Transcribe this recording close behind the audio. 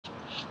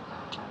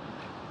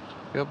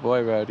Good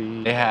boy,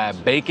 Rowdy. They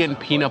have bacon,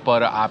 peanut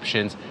butter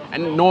options,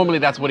 and normally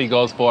that's what he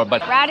goes for,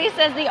 but Rowdy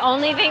says the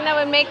only thing that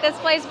would make this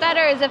place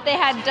better is if they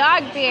had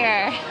dog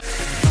beer.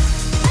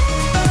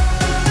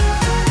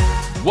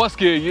 what's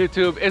good,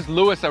 YouTube? It's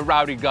Louis and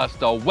Rowdy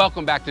Gusto.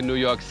 Welcome back to New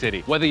York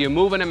City. Whether you're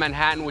moving to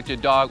Manhattan with your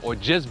dog or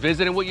just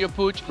visiting with your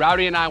pooch,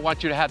 Rowdy and I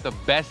want you to have the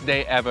best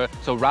day ever.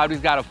 So Rowdy's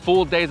got a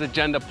full day's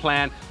agenda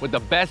planned with the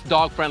best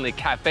dog-friendly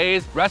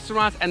cafes,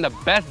 restaurants, and the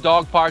best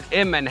dog parks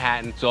in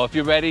Manhattan. So if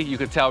you're ready, you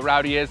can tell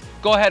Rowdy is.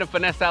 Go ahead and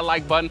finesse that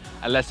like button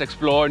and let's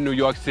explore New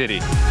York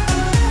City.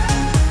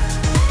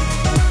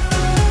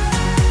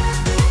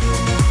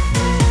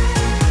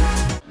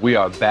 We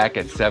are back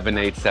at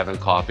 787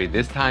 Coffee,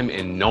 this time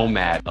in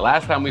NoMad. The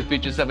last time we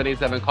featured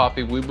 787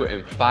 Coffee, we were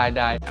in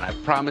Friday, and I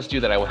promised you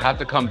that I would have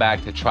to come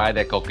back to try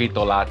that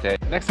coquito latte.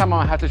 Next time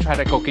I'll have to try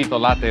that coquito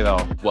latte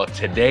though. Well,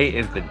 today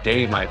is the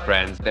day, my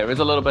friends. There is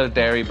a little bit of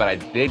dairy, but I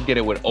did get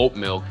it with oat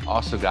milk.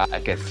 Also got a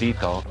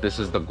quesito. This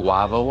is the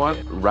guava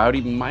one. Rowdy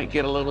might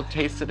get a little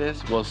taste of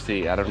this. We'll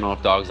see. I don't know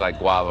if dogs like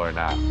guava or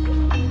not.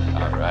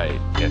 All right,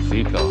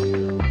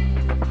 quesito.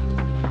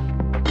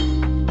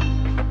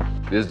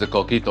 This is the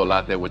coquito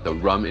latte with the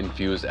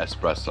rum-infused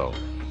espresso.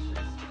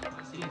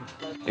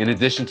 In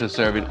addition to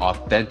serving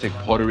authentic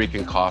Puerto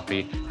Rican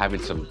coffee,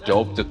 having some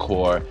dope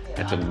decor,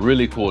 and some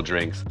really cool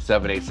drinks,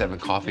 787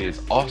 Coffee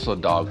is also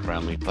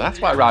dog-friendly. So that's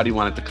why Rowdy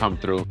wanted to come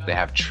through. They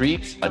have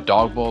treats, a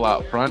dog bowl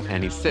out front,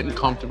 and he's sitting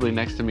comfortably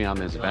next to me on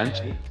this bench,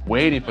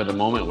 waiting for the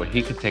moment where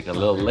he could take a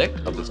little lick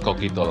of this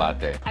coquito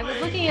latte. I was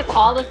looking at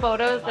all the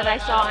photos that I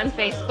saw on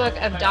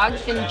Facebook of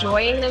dogs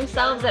enjoying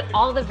themselves at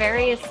all the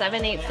various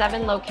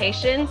 787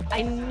 locations.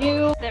 I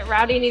knew that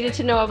Rowdy needed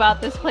to know about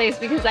this place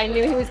because I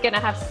knew he was gonna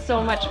have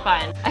so much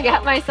fun. I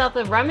got myself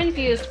a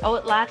rum-infused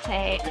oat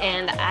latte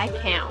and I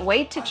can't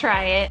wait to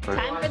try it.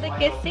 Time for the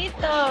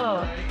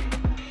quesito.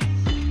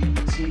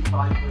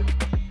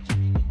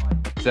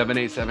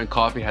 787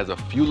 Coffee has a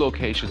few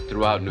locations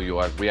throughout New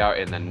York. We are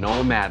in the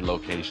NoMad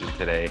location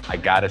today. I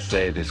gotta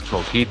say, this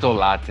coquito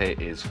latte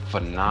is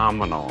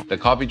phenomenal. The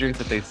coffee drinks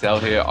that they sell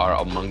here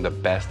are among the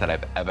best that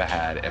I've ever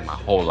had in my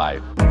whole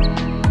life.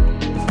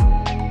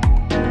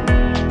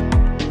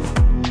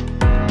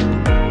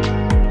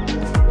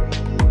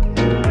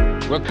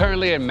 We're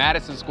currently in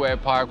Madison Square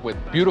Park with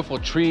beautiful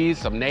trees,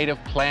 some native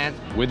plants.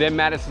 Within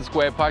Madison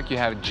Square Park, you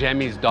have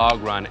Jemmy's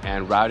Dog Run,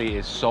 and Rowdy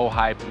is so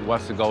hyped. He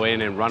wants to go in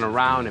and run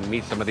around and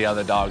meet some of the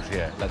other dogs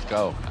here. Let's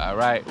go. All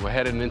right, we're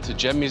heading into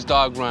Jemmy's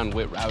Dog Run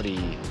with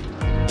Rowdy.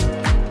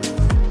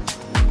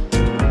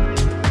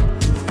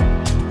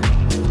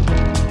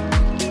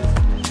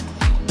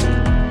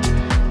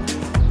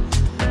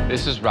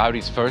 This is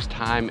Rowdy's first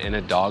time in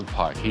a dog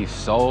park. He's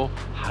so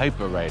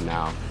hyper right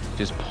now.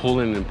 Just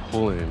pulling and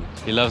pulling.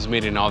 He loves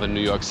meeting all the New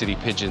York City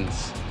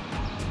pigeons.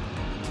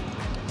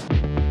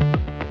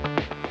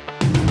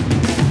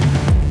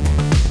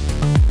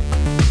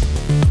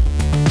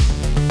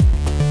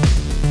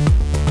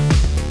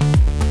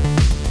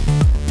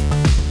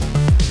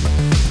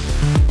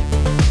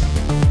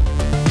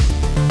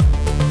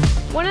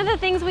 One of the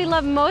things we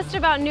love most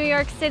about New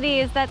York City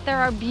is that there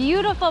are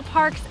beautiful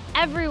parks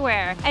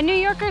everywhere. And New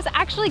Yorkers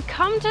actually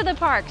come to the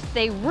parks.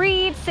 They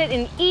read, sit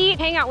and eat,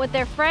 hang out with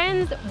their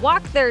friends,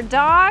 walk their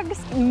dogs.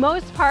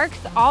 Most parks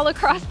all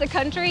across the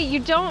country, you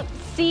don't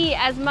see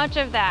as much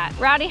of that.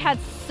 Rowdy had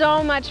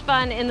so much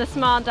fun in the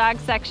small dog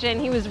section.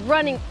 He was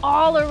running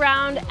all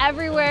around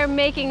everywhere,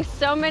 making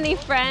so many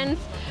friends.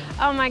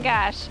 Oh my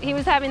gosh, he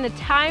was having the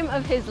time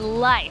of his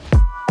life.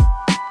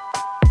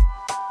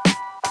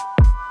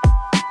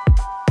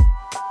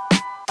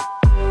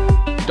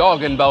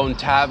 Dog and Bone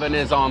Tavern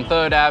is on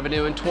 3rd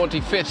Avenue and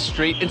 25th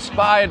Street,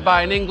 inspired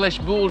by an English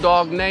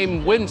bulldog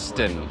named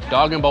Winston.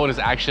 Dog and Bone is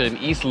actually an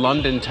East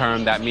London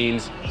term that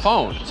means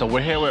phone. So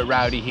we're here with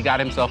Rowdy. He got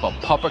himself a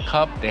pupper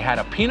cup. They had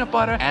a peanut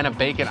butter and a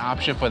bacon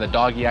option for the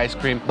doggy ice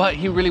cream, but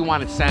he really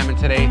wanted salmon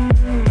today.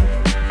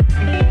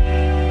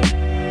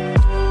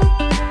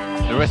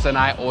 Larissa and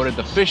I ordered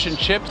the fish and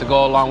chips to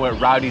go along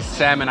with Rowdy's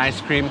salmon ice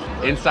cream.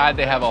 Inside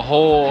they have a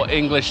whole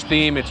English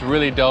theme. It's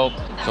really dope.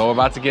 So we're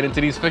about to get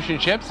into these fish and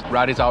chips.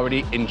 Rowdy's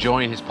already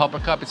enjoying his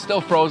pupper cup. It's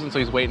still frozen, so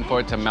he's waiting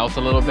for it to melt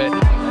a little bit.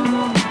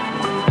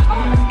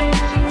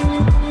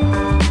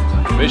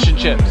 Fish and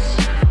chips.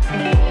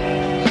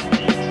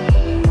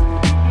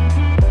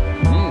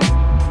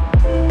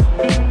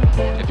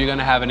 If you're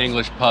gonna have an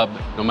English pub,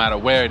 no matter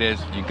where it is,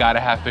 you gotta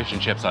have fish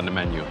and chips on the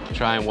menu.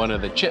 Trying one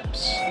of the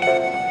chips.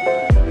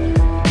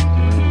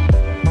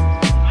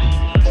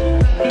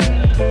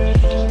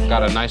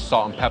 Got a nice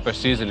salt and pepper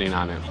seasoning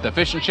on it. The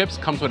fish and chips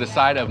comes with a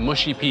side of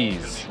mushy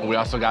peas. We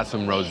also got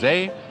some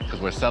rosé, because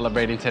we're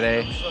celebrating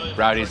today.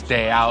 Rowdy's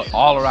day out,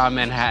 all around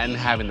Manhattan,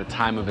 having the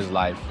time of his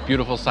life.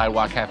 Beautiful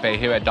sidewalk cafe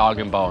here at Dog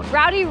and Bone.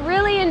 Rowdy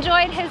really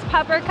enjoyed his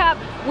pupper cup.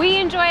 We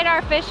enjoyed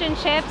our fish and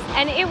chips,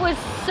 and it was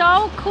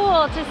so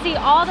cool to see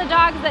all the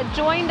dogs that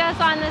joined us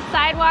on this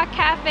sidewalk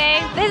cafe.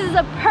 This is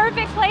a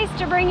perfect place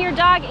to bring your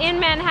dog in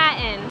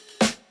Manhattan.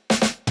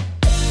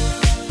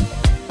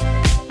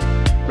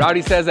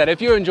 Rowdy says that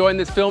if you're enjoying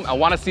this film and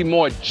want to see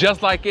more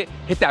just like it,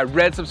 hit that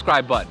red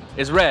subscribe button.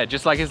 It's red,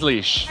 just like his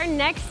leash. Our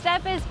next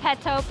step is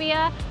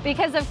Petopia,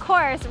 because of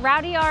course,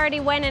 Rowdy already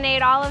went and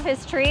ate all of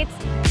his treats.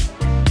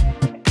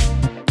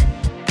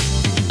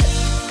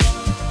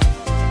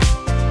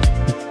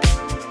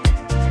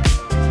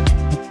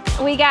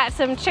 We got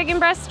some chicken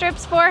breast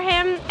strips for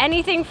him.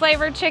 Anything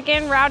flavored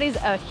chicken, Rowdy's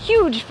a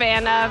huge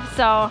fan of,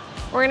 so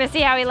we're gonna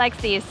see how he likes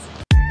these.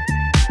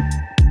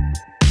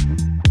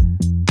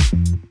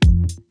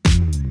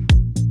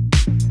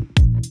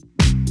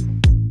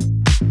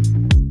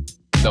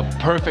 The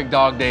perfect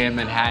dog day in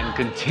Manhattan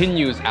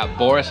continues at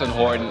Boris and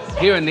Horton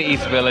here in the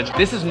East Village.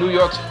 This is New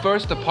York's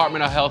first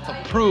Department of Health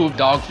approved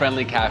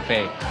dog-friendly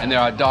cafe. And there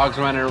are dogs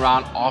running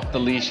around off the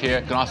leash here.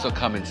 You can also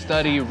come and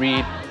study,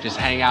 read, just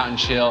hang out and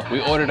chill. We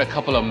ordered a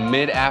couple of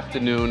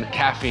mid-afternoon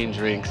caffeine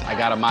drinks. I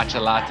got a matcha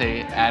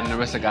latte and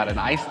Narissa got an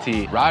iced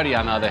tea. Rowdy,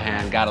 on the other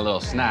hand, got a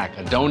little snack,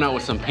 a donut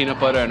with some peanut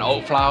butter and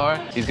oat flour.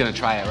 He's gonna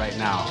try it right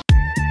now.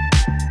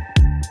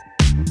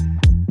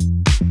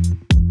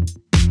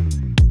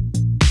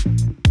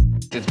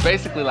 It's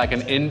basically like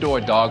an indoor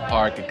dog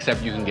park,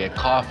 except you can get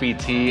coffee,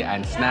 tea,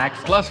 and snacks,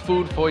 plus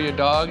food for your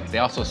dog. They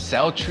also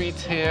sell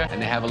treats here, and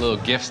they have a little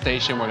gift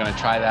station. We're gonna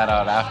try that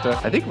out after.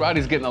 I think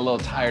Rowdy's getting a little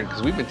tired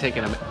because we've been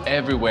taking him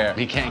everywhere.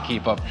 He can't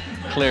keep up,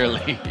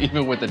 clearly,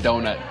 even with the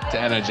donut to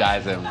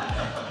energize him.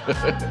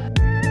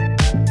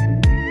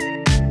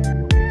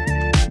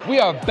 We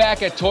are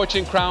back at Torch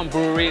and Crown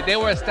Brewery. They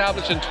were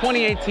established in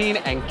 2018,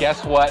 and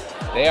guess what?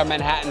 They are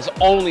Manhattan's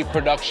only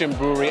production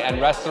brewery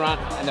and restaurant,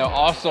 and they're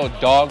also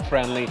dog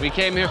friendly. We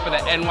came here for the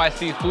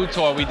NYC food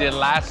tour we did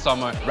last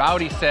summer.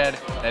 Rowdy said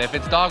that if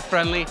it's dog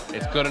friendly,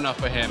 it's good enough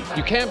for him.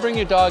 You can't bring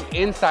your dog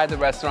inside the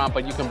restaurant,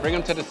 but you can bring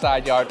him to the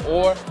side yard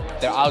or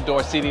their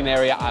outdoor seating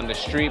area on the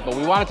street. But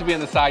we wanted to be in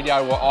the side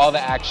yard where all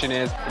the action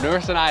is.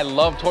 Narissa and I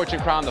loved Torch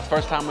and Crown the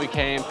first time we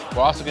came.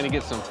 We're also gonna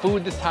get some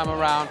food this time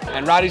around.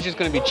 And Rowdy's just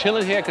gonna be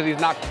chilling here because he's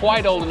not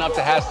quite old enough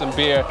to have some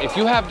beer. If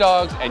you have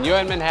dogs and you're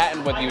in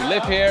Manhattan, whether you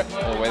live here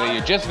or whether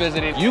you're just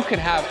visiting, you can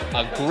have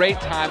a great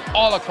time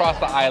all across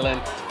the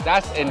island.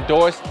 That's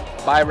endorsed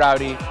by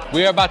Rowdy.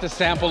 We're about to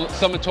sample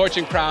some of Torch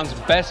and Crown's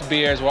best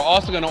beers. We're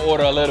also gonna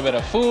order a little bit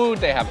of food.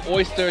 They have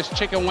oysters,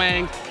 chicken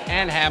wings,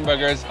 and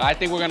hamburgers. I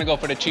think we're gonna go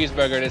for the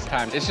cheeseburger this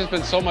time. It's just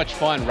been so much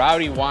fun.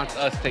 Rowdy wants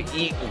us to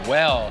eat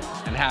well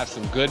and have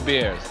some good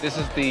beers. This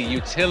is the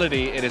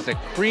Utility. It is a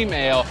cream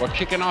ale. We're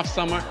kicking off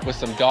summer with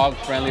some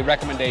dog-friendly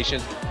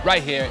recommendations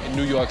right here in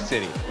New York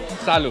City.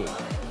 Salud.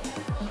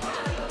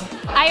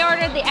 I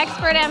ordered the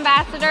Expert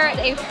Ambassador,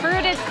 a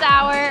fruited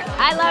sour.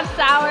 I love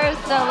sours,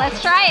 so let's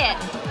try it.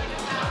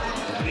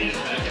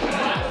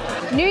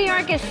 New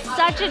York is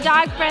such a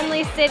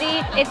dog-friendly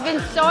city. It's been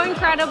so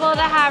incredible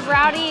to have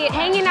Rowdy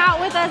hanging out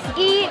with us,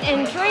 eat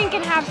and drink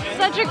and have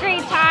such a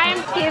great time.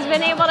 He's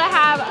been able to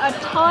have a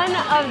ton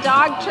of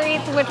dog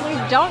treats, which we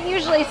don't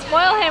usually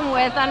spoil him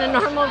with on a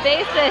normal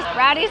basis.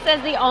 Rowdy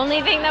says the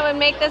only thing that would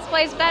make this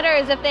place better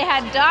is if they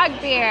had dog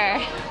beer.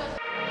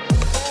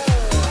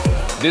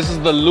 This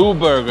is the Lou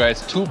Burger.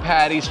 It's 2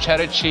 patties,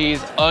 cheddar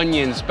cheese,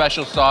 onions,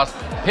 special sauce,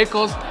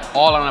 pickles,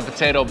 all on a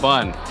potato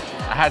bun.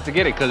 I had to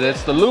get it because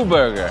it's the Lou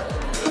Burger.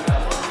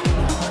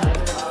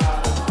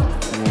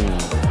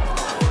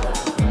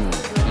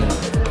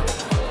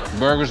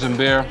 Burgers and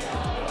beer,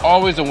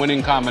 always a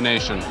winning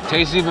combination.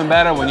 Tastes even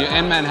better when you're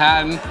in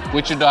Manhattan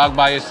with your dog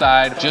by your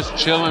side, just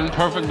chilling,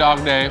 perfect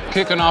dog day,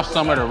 kicking off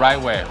summer the right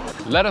way.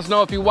 Let us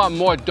know if you want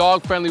more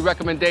dog-friendly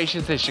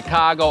recommendations in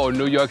Chicago or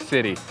New York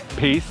City.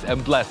 Peace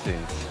and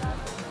blessings.